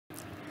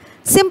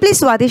Simply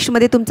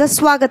स्वादिष्टमध्ये तुमचं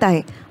स्वागत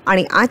आहे।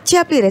 आणि आजची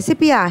आपली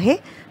रेसिपी आहे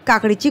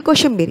काकडीची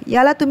कोशिंबीर।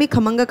 याला तुम्ही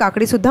खमंग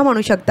काकडी सुद्धा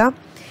म्हणू शकता।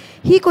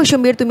 ही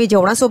कोशिंबीर तुम्ही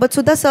जेवणासोबत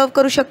सुद्धा सर्व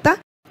करू शकता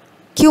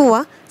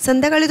किंवा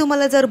संध्याकाळी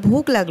तुम्हाला जर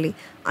भूक लागली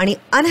आणि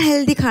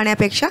अनहेल्दी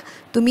खाण्यापेक्षा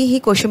तुम्ही ही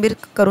कोशिंबीर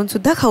करून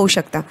सुद्धा खाऊ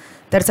शकता।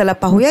 तर चला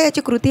पाहूया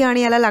याची कृती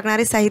आणि याला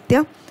लागणारे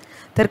साहित्य।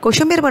 तर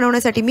कोशिंबीर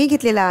बनवण्यासाठी मी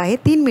घेतलेला आहे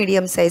 3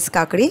 मीडियम साइज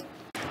काकडी,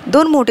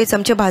 2 मोठे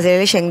चमचे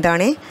भाजलेले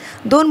शेंगदाणे,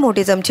 2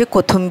 मोठे चमचे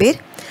कोथिंबीर,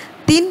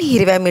 3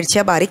 हिरव्या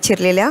मिरच्या बारीक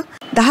चिरलेल्या,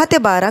 10 ते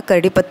 12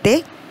 कढीपत्ते,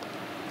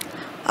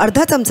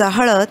 अर्धा चमचा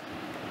हळद,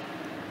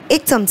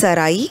 1 चमचा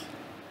राई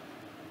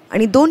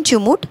आणि 2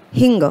 चिमूट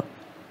हिंग,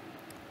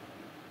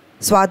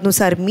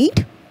 स्वादानुसार मीठ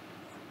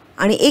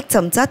आणि 1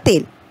 चमचा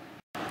तेल।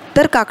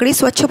 तर काकडी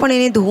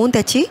स्वच्छपणे धुवून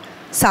त्याची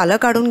सालं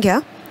काढून घ्या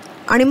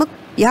आणि मग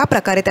या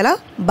प्रकारे त्याला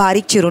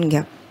बारीक चिरून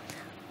घ्या।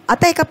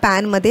 आता एका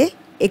पॅन मध्ये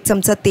 1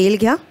 चमचा तेल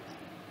घ्या।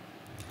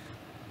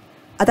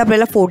 आता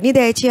आपल्याला फोडणी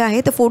द्यायची आहे।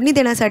 तर फोडणी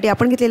देण्यासाठी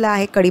आपण घेतलेला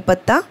आहे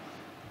कढीपत्ता,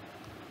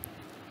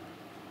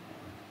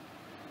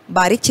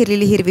 बारीक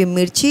चिरलेली हिरवी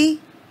मिरची,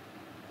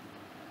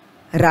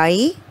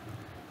 राई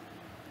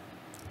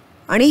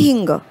आणि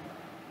हिंग।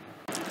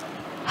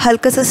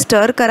 हलकसं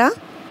स्टर करा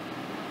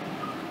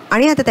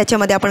आणि आता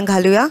त्याच्यामध्ये आपण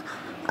घालूया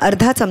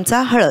अर्धा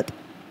चमचा हळद।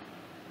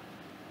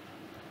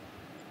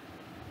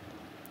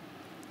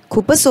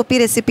 खूपच सोपी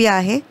रेसिपी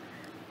आहे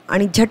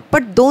आणि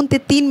झटपट 2 ते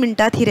 3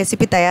 मिनिटात ही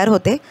रेसिपी तयार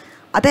होते।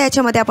 आता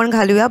याच्यामध्ये आपण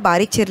घालूया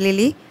बारीक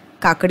चिरलेली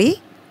काकडी,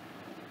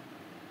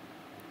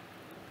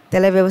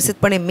 त्याला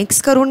व्यवस्थितपणे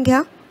मिक्स करून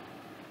घ्या।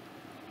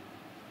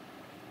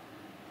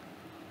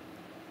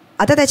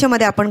 आता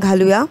त्याच्यामध्ये आपण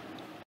घालूया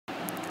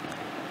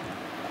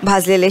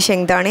भाजलेले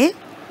शेंगदाणे,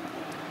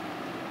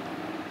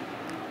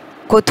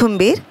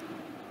 कोथिंबीर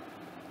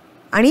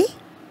आणि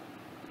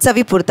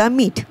चवीपुरता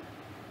मीठ।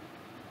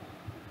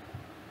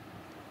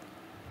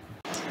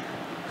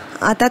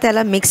 आता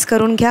त्याला मिक्स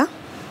करून घ्या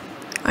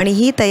आणि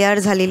ही तयार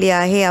झालेली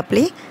आहे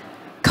आपली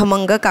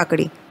खमंग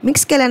काकडी।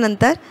 मिक्स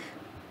केल्यानंतर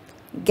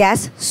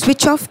गॅस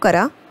स्विच ऑफ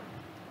करा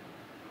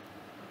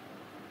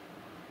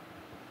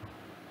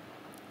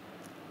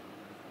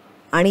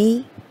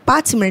आणि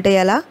 5 मिनिटे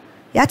याला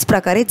याच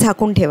प्रकारे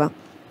झाकून ठेवा।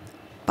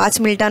 5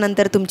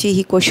 मिनिटानंतर तुमची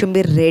ही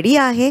कोशिंबीर रेडी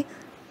आहे।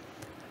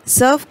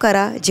 सर्व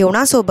करा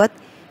जेवणासोबत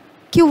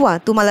किंवा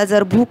तुम्हाला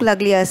जर भूक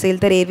लागली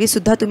असेल तर एरवी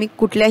सुद्धा तुम्ही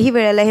कुठल्याही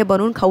वेळेला हे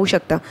बनवून खाऊ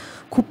शकता।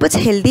 खूपच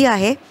हेल्दी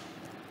आहे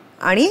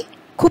आणि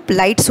खूप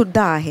लाईट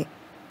सुद्धा आहे।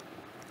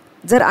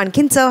 जर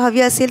आणखीन चव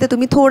हवी असेल तर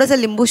तुम्ही थोडंसं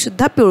लिंबू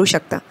सुद्धा पिळू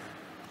शकता।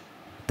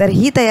 तर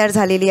ही तयार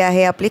झालेली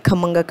आहे आपली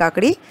खमंग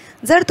काकडी।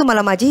 जर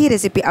तुम्हाला माझी ही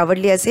रेसिपी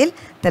आवडली असेल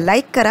तर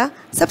लाईक करा,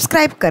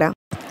 सबस्क्राईब करा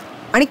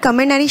आणि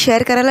कमेंट आणि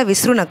शेअर करायला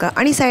विसरू नका।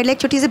 आणि साईडला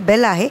एक छोटीशी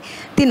बेल आहे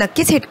ती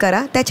नक्कीच हिट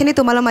करा, त्याच्याने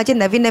तुम्हाला माझे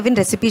नवीन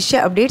रेसिपीजचे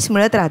अपडेट्स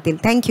मिळत राहतील।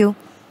 थँक्यू।